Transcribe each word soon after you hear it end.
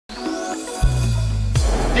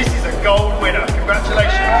gold winner.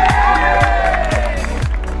 Congratulations.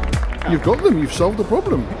 You've got them, you've solved the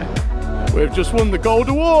problem. We've just won the gold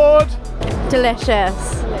award. Delicious.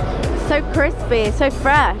 So crispy, so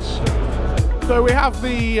fresh. So we have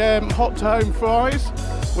the hot to home fries.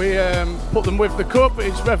 We put them with the cup.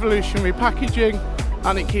 It's revolutionary packaging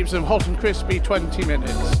and it keeps them hot and crispy 20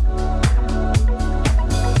 minutes.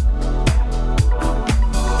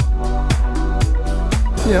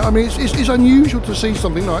 Yeah, I mean, it's unusual to see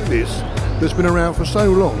something like this that's been around for so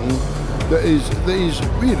long that is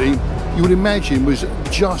really, you would imagine, was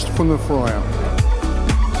just from the fryer.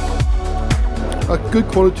 A good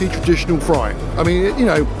quality traditional fry. I mean, you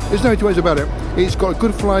know, there's no two ways about it. It's got a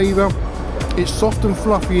good flavour, it's soft and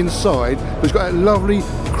fluffy inside, but it's got that lovely,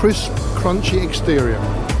 crisp, crunchy exterior.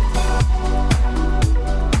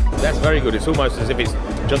 That's very good. It's almost as if it's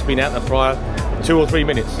just been out the fryer 2 or 3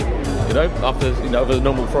 minutes, you know, after the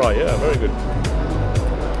normal fry. Yeah, very good.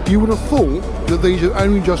 You would have thought that these have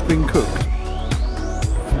only just been cooked.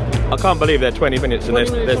 I can't believe they're 20 minutes and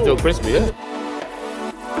they're still crispy, yeah?